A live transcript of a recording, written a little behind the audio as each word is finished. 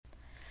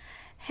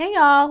Hey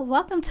y'all,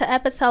 welcome to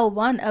episode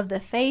 1 of the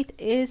Faith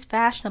is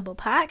Fashionable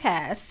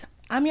podcast.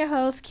 I'm your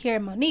host,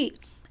 Kira Monique,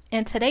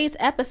 and today's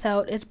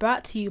episode is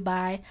brought to you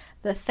by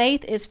the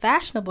Faith is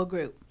Fashionable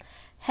group.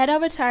 Head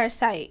over to our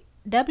site,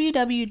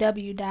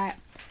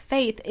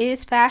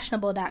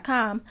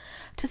 www.faithisfashionable.com,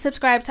 to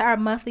subscribe to our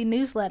monthly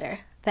newsletter,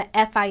 the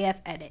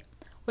FIF Edit,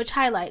 which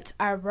highlights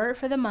our word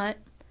for the month,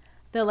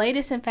 the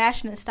latest in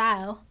fashion and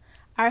style,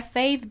 our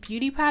fave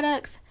beauty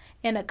products,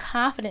 and a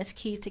confidence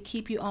key to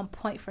keep you on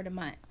point for the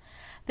month.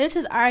 This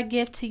is our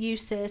gift to you,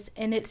 sis,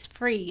 and it's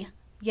free.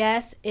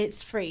 Yes,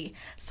 it's free.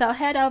 So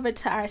head over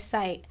to our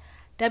site,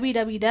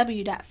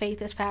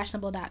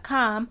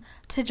 www.faithisfashionable.com,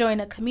 to join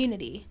a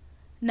community.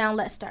 Now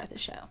let's start the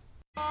show.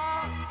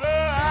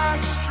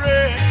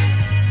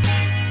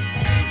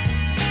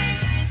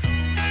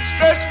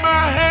 Stretch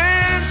my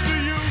hands to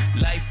you.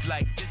 Life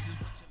like this.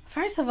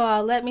 First of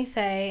all, let me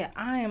say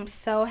I am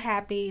so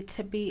happy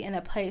to be in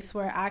a place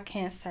where I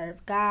can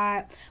serve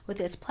God with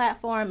this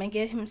platform and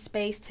give him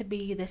space to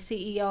be the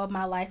CEO of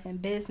my life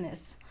and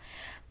business.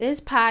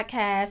 This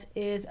podcast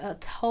is a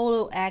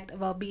total act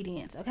of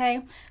obedience,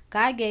 okay?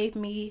 God gave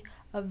me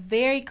a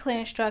very clear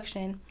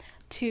instruction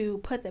to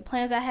put the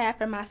plans I have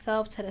for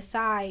myself to the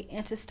side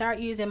and to start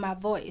using my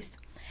voice.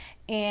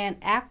 And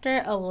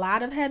after a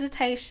lot of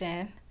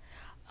hesitation,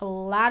 a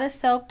lot of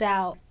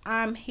self-doubt,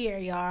 I'm here,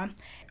 y'all,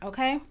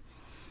 okay?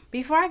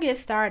 Before I get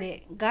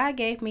started, God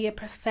gave me a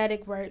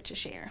prophetic word to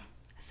share.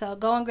 So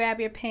go and grab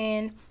your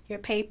pen, your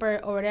paper,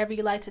 or whatever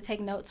you like to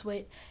take notes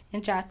with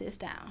and jot this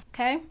down,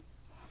 okay?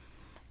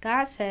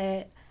 God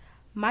said,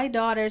 "My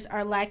daughters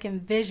are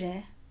lacking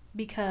vision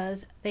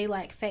because they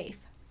lack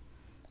faith.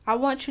 I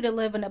want you to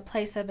live in a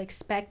place of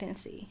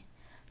expectancy,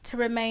 to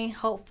remain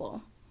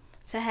hopeful,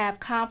 to have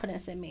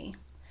confidence in me.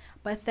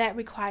 But that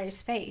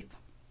requires faith,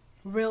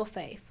 real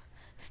faith.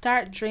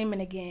 Start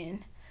dreaming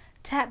again.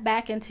 Tap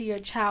back into your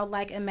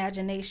childlike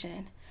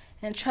imagination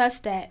and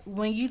trust that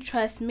when you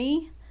trust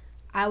me,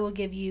 I will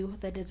give you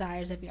the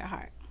desires of your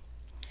heart."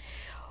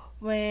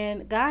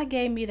 When God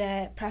gave me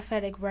that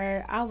prophetic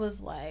word, I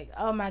was like,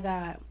 oh my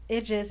God,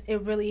 it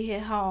really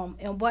hit home.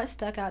 And what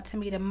stuck out to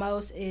me the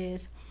most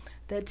is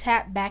the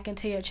tap back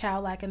into your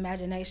childlike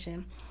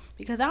imagination.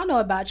 Because I don't know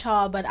about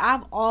y'all, but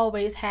I've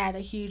always had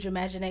a huge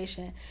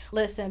imagination.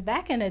 Listen,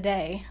 back in the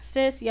day,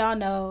 sis, y'all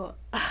know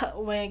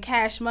when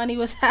Cash Money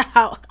was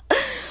out,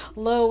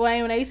 Lil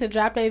Wayne, when they used to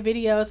drop their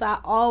videos, I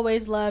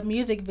always loved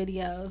music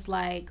videos.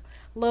 Like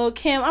Lil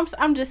Kim,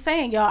 I'm just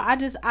saying, y'all, I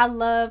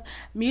love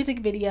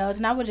music videos,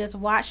 and I would just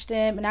watch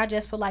them, and I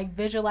just would like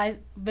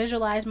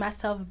visualize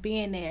myself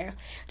being there.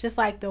 Just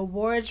like the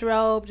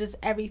wardrobe, just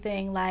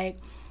everything. Like,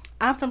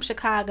 I'm from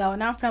Chicago,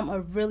 and I'm from a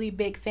really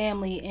big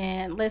family,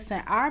 and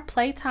listen, our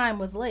playtime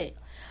was lit.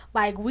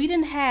 Like, we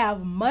didn't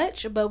have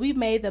much, but we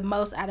made the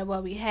most out of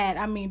what we had.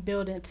 I mean,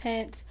 building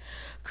tents,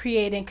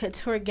 creating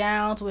couture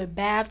gowns with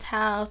bath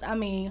towels. I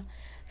mean,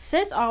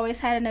 sis always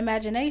had an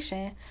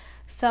imagination.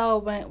 So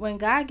when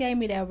God gave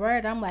me that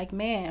word, I'm like,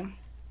 man,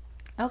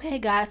 okay,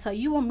 God, so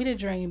you want me to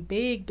dream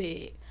big,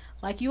 big.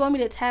 Like, you want me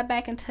to tap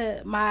back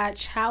into my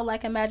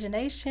childlike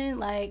imagination?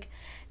 Like,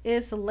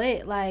 it's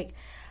lit. Like,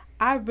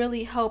 I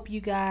really hope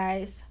you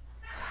guys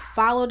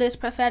follow this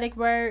prophetic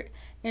word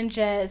and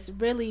just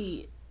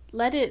really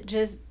let it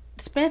just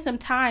spend some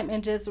time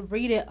and just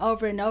read it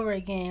over and over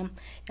again.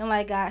 And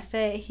like God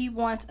said, he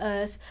wants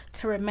us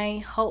to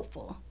remain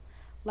hopeful.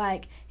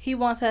 Like, he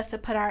wants us to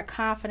put our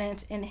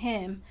confidence in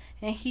him.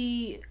 And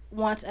he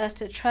wants us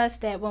to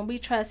trust that when we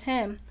trust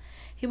him,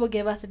 he will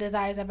give us the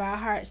desires of our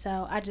heart.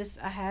 So I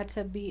had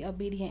to be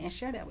obedient and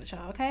share that with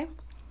y'all, okay?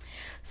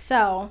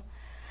 So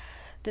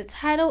the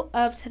title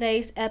of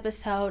today's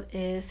episode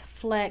is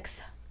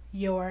Flex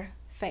Your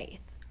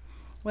Faith.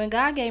 When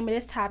God gave me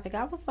this topic,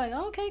 I was like,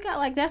 okay, God,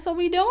 like, that's what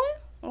we doing?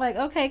 Like,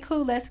 okay,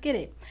 cool, let's get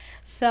it.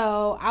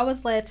 So I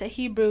was led to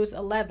Hebrews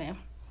 11.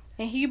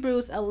 In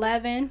Hebrews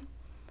 11,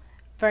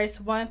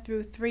 verse 1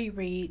 through 3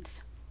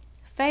 reads,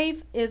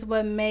 "Faith is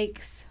what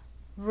makes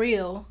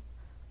real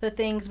the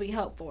things we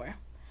hope for.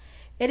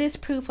 It is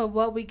proof of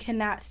what we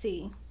cannot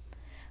see.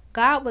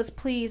 God was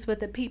pleased with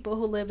the people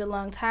who lived a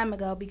long time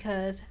ago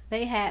because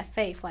they had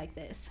faith like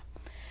this.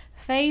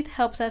 Faith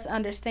helps us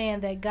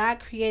understand that God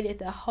created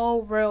the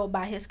whole world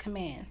by his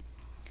command.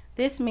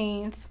 This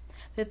means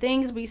the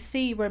things we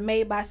see were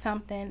made by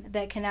something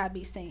that cannot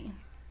be seen."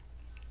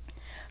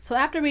 So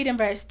after reading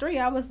verse 3,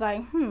 I was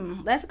like,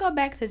 let's go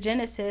back to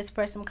Genesis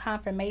for some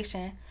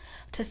confirmation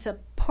to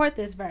support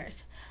this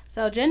verse.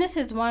 So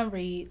Genesis 1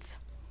 reads,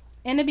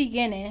 "In the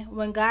beginning,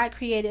 when God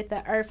created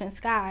the earth and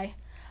sky,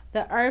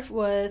 the earth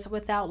was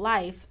without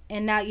life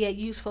and not yet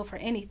useful for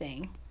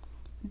anything.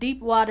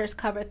 Deep waters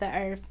covered the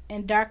earth,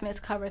 and darkness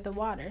covered the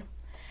water.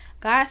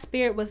 God's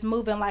spirit was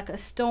moving like a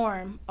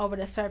storm over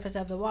the surface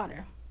of the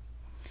water."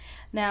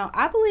 Now,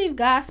 I believe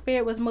God's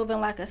spirit was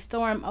moving like a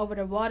storm over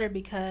the water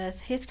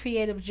because his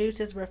creative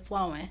juices were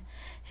flowing.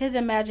 His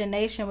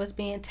imagination was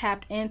being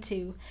tapped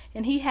into,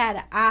 and he had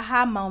an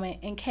aha moment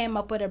and came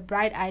up with a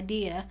bright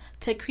idea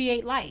to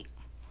create light.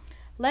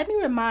 Let me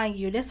remind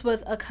you, this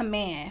was a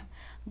command.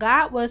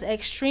 God was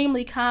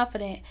extremely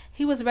confident.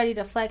 He was ready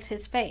to flex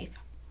his faith.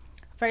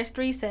 Verse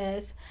 3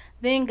 says,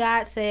 then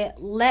God said,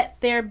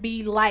 let there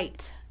be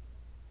light!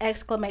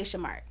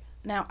 Exclamation mark.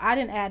 Now, I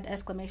didn't add the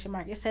exclamation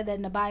mark. It said that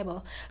in the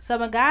Bible. So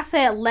when God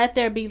said, let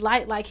there be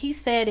light, like he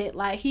said it,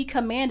 like he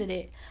commanded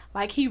it,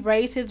 like he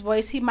raised his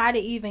voice, he might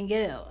have even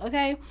yelled,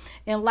 okay?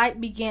 And light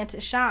began to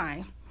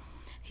shine.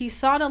 He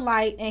saw the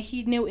light and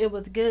he knew it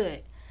was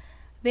good.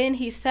 Then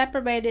he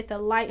separated the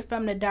light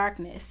from the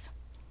darkness.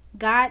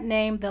 God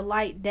named the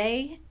light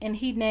day and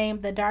he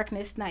named the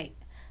darkness night.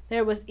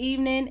 There was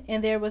evening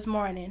and there was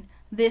morning.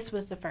 This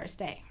was the first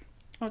day.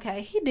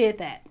 Okay, he did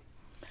that.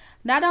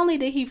 Not only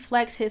did he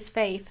flex his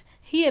faith,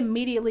 he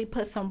immediately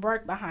put some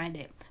work behind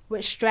it,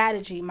 with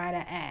strategy, might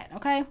I add,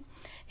 okay?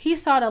 He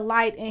saw the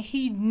light and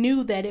he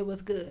knew that it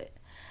was good.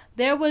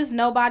 There was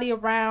nobody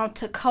around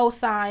to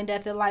co-sign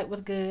that the light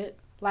was good.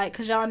 Like,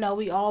 because y'all know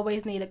we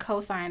always need a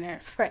co-signer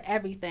for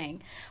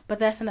everything. But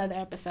that's another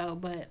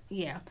episode. But,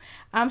 yeah.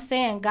 I'm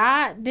saying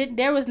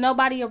there was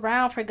nobody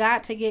around for God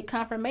to get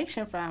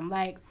confirmation from.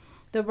 Like,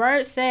 the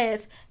word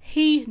says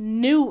he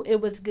knew it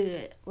was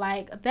good.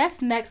 Like,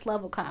 that's next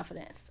level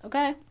confidence,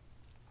 okay?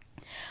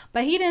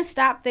 But he didn't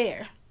stop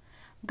there.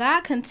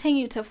 God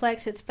continued to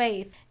flex his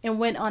faith and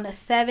went on a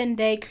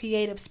 7-day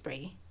creative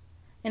spree.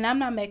 And I'm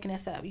not making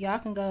this up. Y'all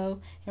can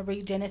go and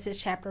read Genesis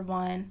chapter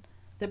 1.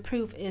 The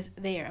proof is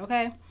there,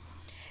 okay?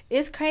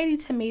 It's crazy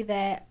to me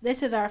that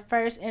this is our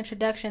first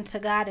introduction to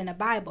God in the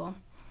Bible.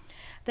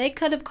 They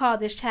could have called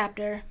this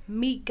chapter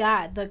Meet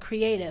God the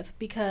Creative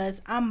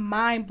because I'm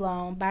mind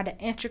blown by the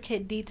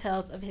intricate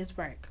details of his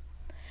work.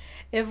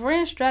 If we're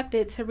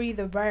instructed to read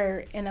the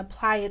word and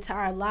apply it to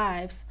our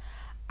lives,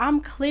 I'm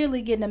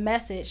clearly getting a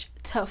message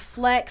to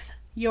flex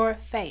your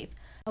faith,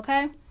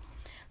 okay?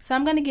 So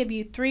I'm going to give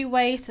you 3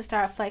 ways to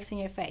start flexing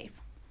your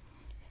faith.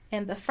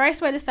 And the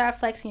first way to start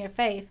flexing your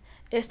faith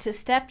is to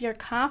step your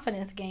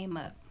confidence game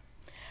up.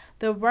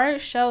 The word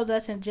shows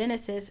us in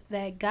Genesis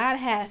that God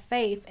had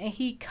faith and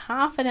he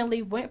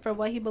confidently went for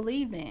what he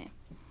believed in.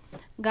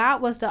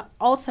 God was the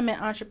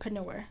ultimate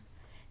entrepreneur.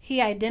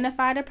 He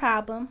identified a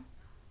problem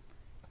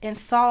and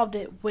solved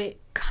it with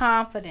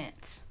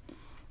confidence.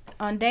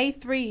 On day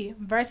 3,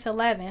 verse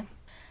 11,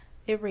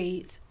 it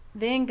reads,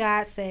 then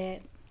God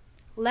said,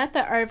 let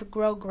the earth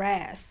grow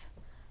grass,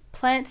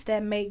 plants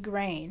that make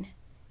grain,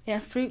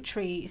 and fruit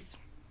trees.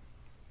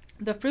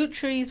 The fruit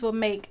trees will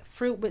make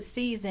fruit with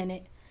seeds in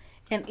it,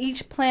 and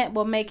each plant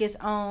will make its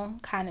own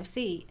kind of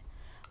seed.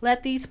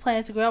 Let these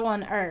plants grow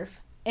on the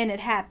earth, and it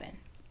happened.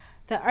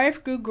 The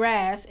earth grew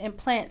grass and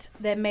plants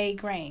that made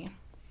grain,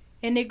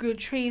 and it grew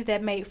trees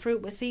that made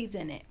fruit with seeds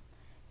in it.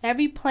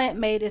 Every plant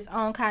made its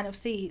own kind of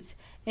seeds,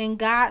 and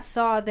God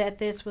saw that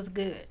this was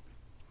good.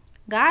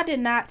 God did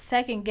not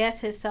second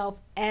guess himself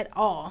at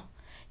all.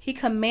 He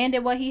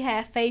commanded what he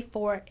had faith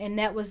for, and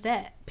that was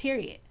that,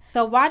 period.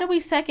 So why do we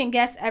second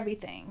guess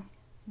everything?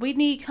 We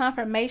need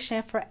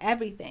confirmation for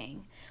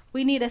everything.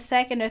 We need a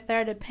second or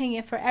third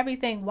opinion for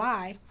everything.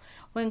 Why?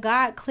 When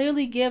God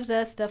clearly gives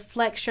us the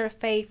flex your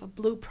faith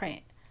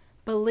blueprint.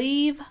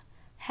 Believe,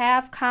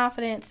 have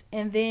confidence,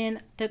 and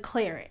then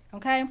declare it.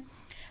 Okay?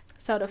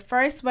 So the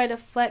first way to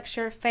flex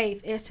your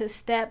faith is to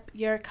step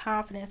your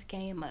confidence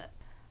game up.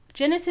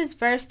 Genesis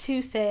verse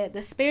 2 said,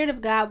 the Spirit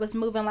of God was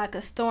moving like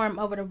a storm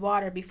over the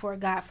water before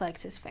God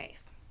flexed his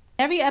faith.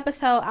 Every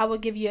episode, I will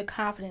give you a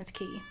confidence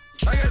key.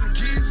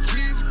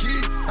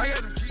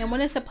 And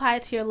when it's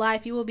applied to your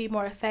life, you will be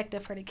more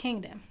effective for the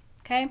kingdom.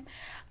 Okay?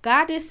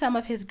 God did some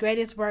of his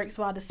greatest works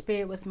while the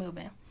Spirit was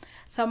moving.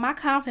 So my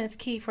confidence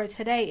key for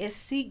today is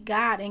seek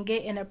God and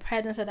get in the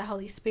presence of the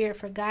Holy Spirit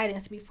for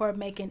guidance before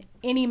making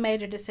any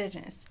major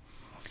decisions.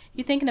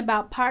 You thinking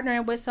about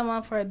partnering with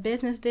someone for a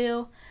business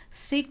deal?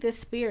 Seek the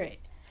Spirit.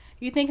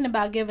 You thinking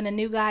about giving a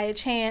new guy a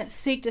chance?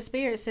 Seek the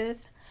Spirit,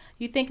 sis.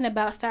 You thinking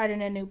about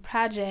starting a new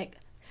project?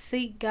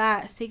 Seek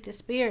God. Seek the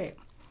Spirit.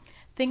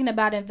 Thinking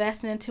about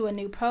investing into a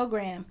new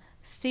program?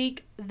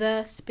 Seek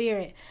the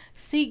Spirit.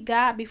 Seek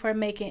God before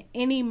making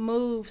any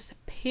moves,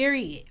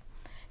 period.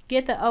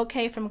 Get the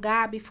okay from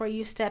God before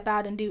you step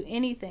out and do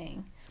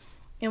anything.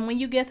 And when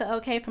you get the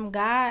okay from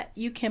God,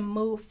 you can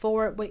move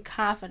forward with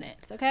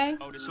confidence, okay?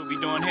 Oh, this what we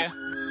doing here?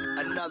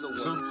 Another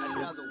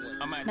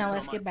one. Now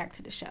let's get back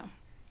to the show.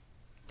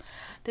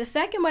 The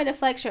second way to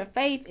flex your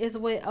faith is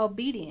with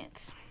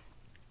obedience.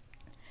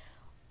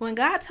 When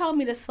God told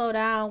me to slow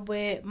down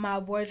with my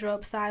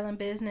wardrobe styling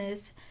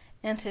business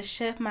and to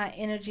shift my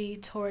energy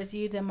towards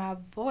using my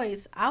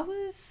voice, I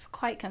was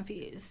quite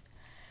confused.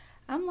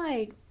 I'm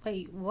like,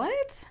 wait,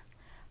 what?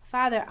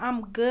 Father,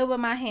 I'm good with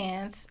my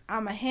hands.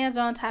 I'm a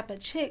hands-on type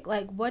of chick.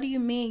 Like, what do you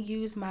mean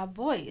use my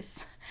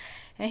voice?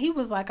 And he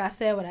was like, I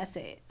said what I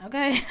said,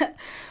 okay?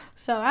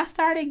 So I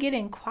started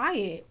getting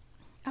quiet.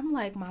 I'm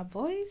like, my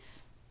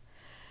voice?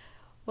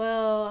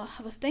 Well,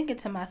 I was thinking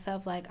to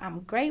myself, like, I'm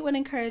great with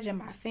encouraging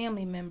my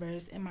family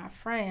members and my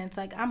friends.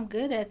 Like, I'm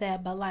good at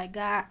that, but like,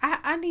 God,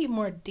 I need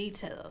more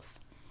details.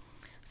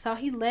 So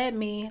he led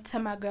me to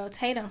my girl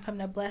Tatum from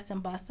the Blessed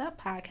and Bossed Up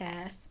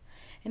podcast.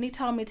 And he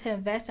told me to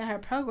invest in her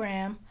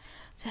program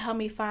to help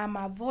me find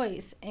my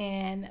voice.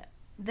 And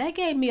that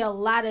gave me a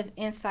lot of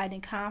insight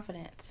and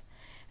confidence.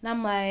 And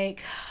I'm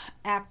like,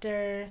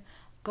 after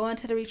going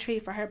to the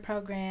retreat for her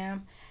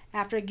program,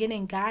 after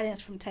getting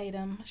guidance from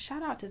Tatum,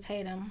 shout out to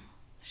Tatum,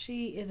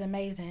 she is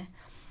amazing.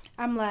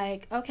 I'm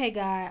like, okay,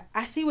 God,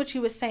 I see what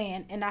you were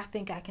saying, and I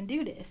think I can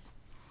do this.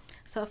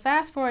 So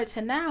fast forward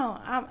to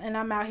now,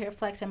 I'm out here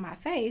flexing my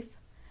faith.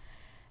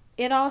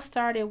 It all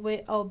started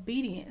with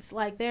obedience.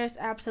 Like, there's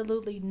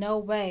absolutely no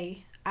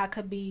way I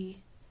could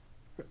be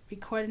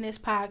recording this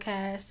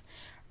podcast,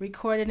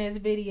 recording this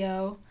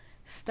video,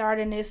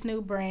 starting this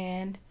new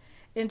brand,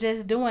 and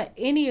just doing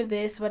any of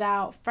this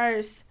without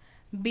first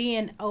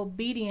being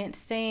obedient,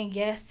 saying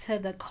yes to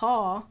the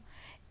call,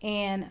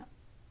 and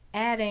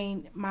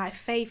adding my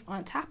faith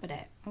on top of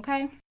that,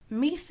 okay?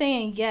 Me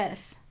saying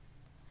yes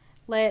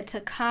led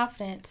to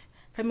confidence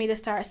for me to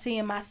start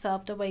seeing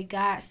myself the way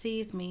God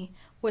sees me,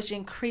 which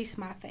increased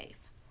my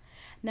faith.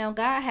 Now,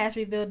 God has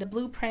revealed the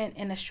blueprint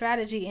and the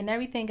strategy and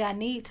everything I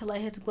need to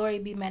let His glory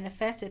be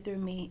manifested through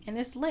me, and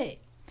it's lit.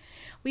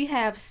 We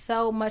have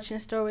so much in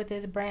store with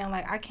this brand,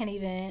 like I can't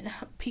even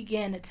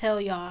begin to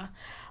tell y'all.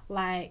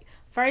 Like,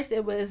 first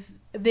it was,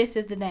 this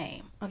is the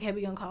name. Okay,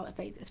 we're going to call it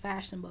Faith is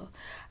Fashionable.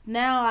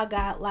 Now I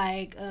got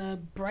like a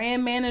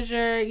brand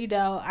manager,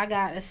 I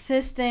got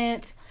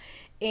assistant,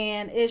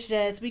 and it's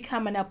just we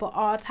coming up with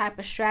all type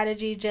of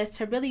strategy just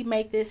to really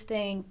make this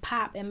thing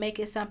pop and make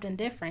it something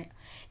different.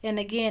 And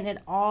again, it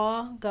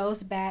all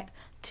goes back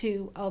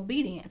to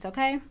obedience,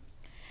 okay?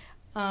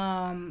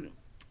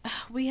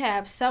 We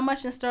have so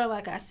much in store,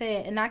 like I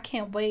said, and I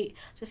can't wait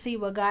to see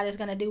what God is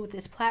going to do with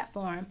this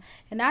platform.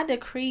 And I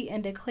decree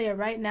and declare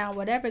right now,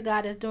 whatever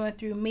God is doing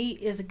through me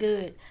is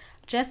good,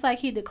 just like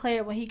He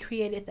declared when He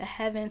created the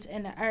heavens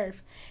and the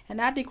earth.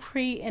 And I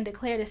decree and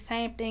declare the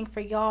same thing for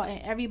y'all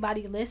and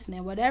everybody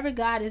listening. Whatever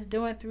God is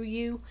doing through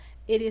you,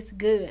 it is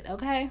good,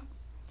 okay?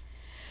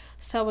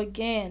 So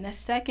again, the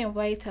second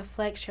way to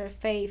flex your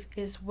faith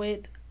is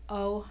with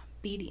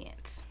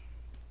obedience.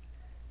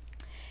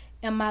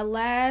 And my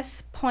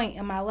last point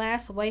and my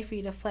last way for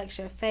you to flex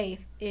your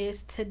faith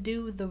is to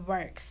do the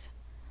works.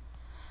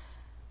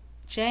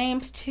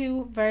 James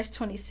 2 verse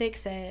 26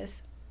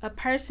 says, a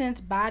person's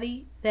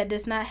body that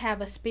does not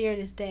have a spirit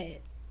is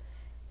dead.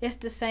 It's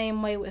the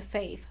same way with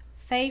faith.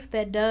 Faith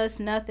that does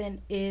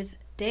nothing is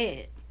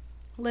dead.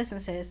 Listen,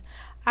 sis,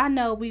 I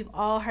know we've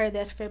all heard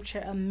that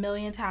scripture a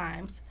million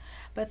times,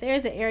 but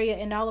there's an area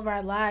in all of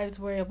our lives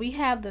where we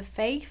have the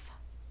faith,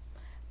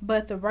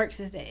 but the works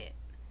is dead.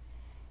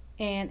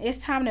 And it's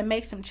time to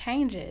make some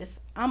changes.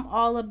 I'm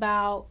all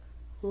about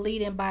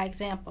leading by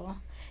example.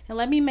 And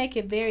let me make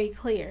it very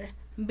clear.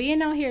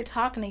 Being out here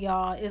talking to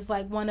y'all is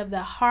like one of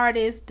the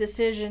hardest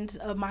decisions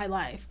of my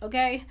life,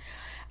 okay?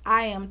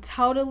 I am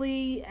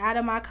totally out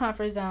of my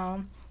comfort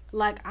zone.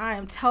 Like, I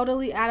am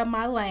totally out of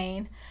my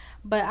lane.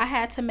 But I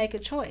had to make a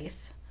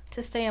choice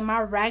to stay in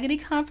my raggedy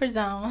comfort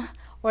zone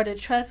or to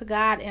trust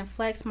God and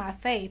flex my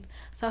faith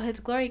so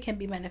His glory can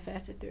be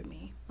manifested through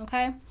me,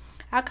 okay?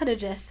 I could have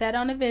just sat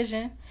on a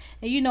vision,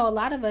 and a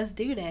lot of us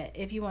do that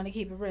if you want to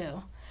keep it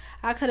real.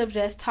 I could have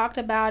just talked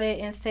about it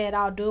and said,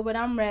 I'll do it when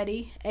I'm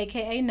ready,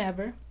 aka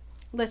never.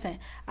 Listen,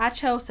 I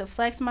chose to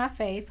flex my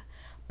faith,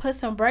 put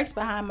some brakes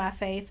behind my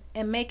faith,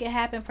 and make it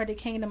happen for the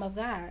kingdom of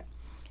God.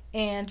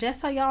 And just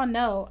so y'all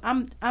know,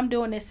 I'm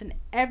doing this in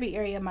every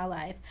area of my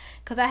life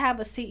because I have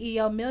a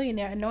CEO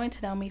millionaire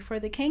anointed on me for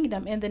the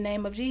kingdom in the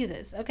name of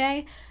Jesus,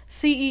 okay?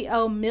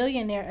 CEO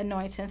millionaire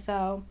anointing.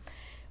 So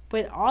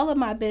with all of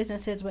my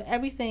businesses, with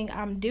everything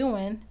I'm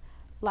doing,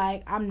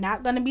 like, I'm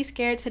not going to be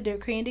scared to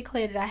decree and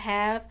declare that I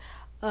have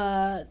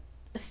a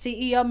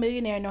CEO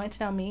millionaire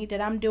anointed on me,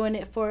 that I'm doing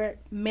it for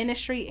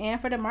ministry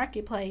and for the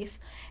marketplace.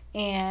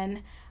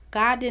 And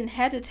God didn't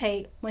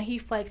hesitate when He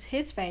flexed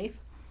His faith,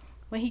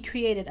 when He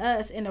created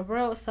us in the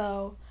world.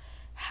 So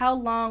how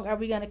long are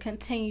we going to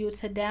continue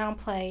to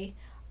downplay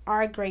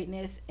our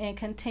greatness and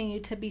continue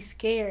to be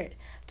scared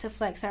to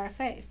flex our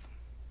faith?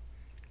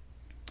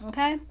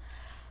 Okay?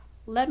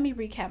 Let me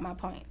recap my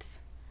points.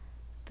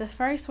 The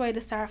first way to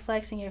start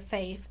flexing your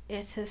faith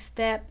is to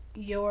step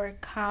your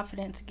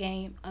confidence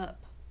game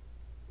up.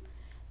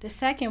 The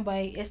second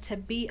way is to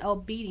be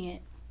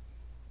obedient.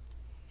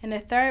 And the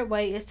third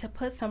way is to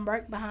put some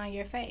work behind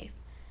your faith.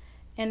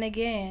 And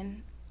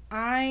again,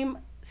 I'm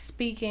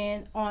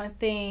speaking on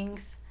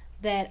things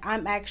that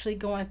I'm actually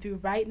going through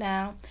right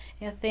now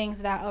and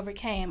things that I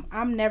overcame.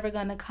 I'm never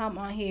going to come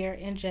on here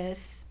and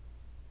just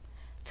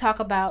talk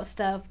about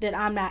stuff that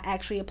I'm not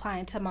actually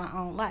applying to my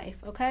own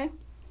life, okay?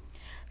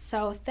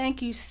 So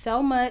thank you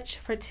so much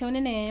for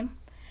tuning in.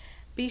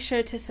 Be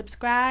sure to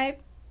subscribe,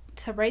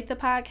 to rate the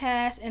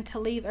podcast, and to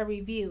leave a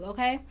review,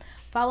 okay?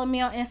 Follow me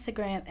on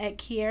Instagram at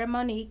Keaira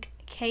Monique,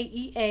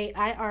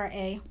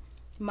 Keaira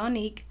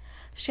Monique.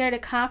 Share the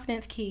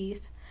confidence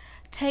keys.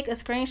 Take a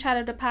screenshot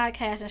of the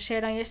podcast and share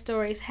it on your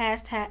stories.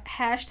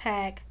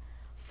 Hashtag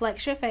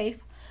Flex Your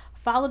Faith.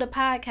 Follow the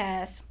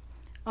podcast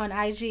on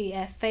IG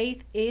at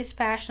Faith is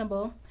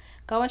Fashionable.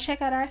 Go and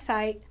check out our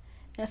site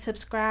and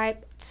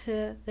subscribe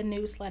to the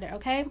newsletter,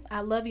 okay? I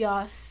love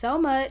y'all so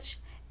much,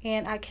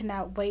 and I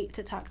cannot wait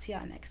to talk to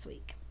y'all next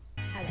week.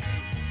 I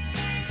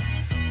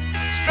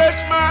love you.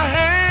 Stretch my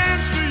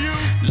hands to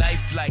you.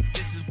 Life like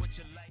this.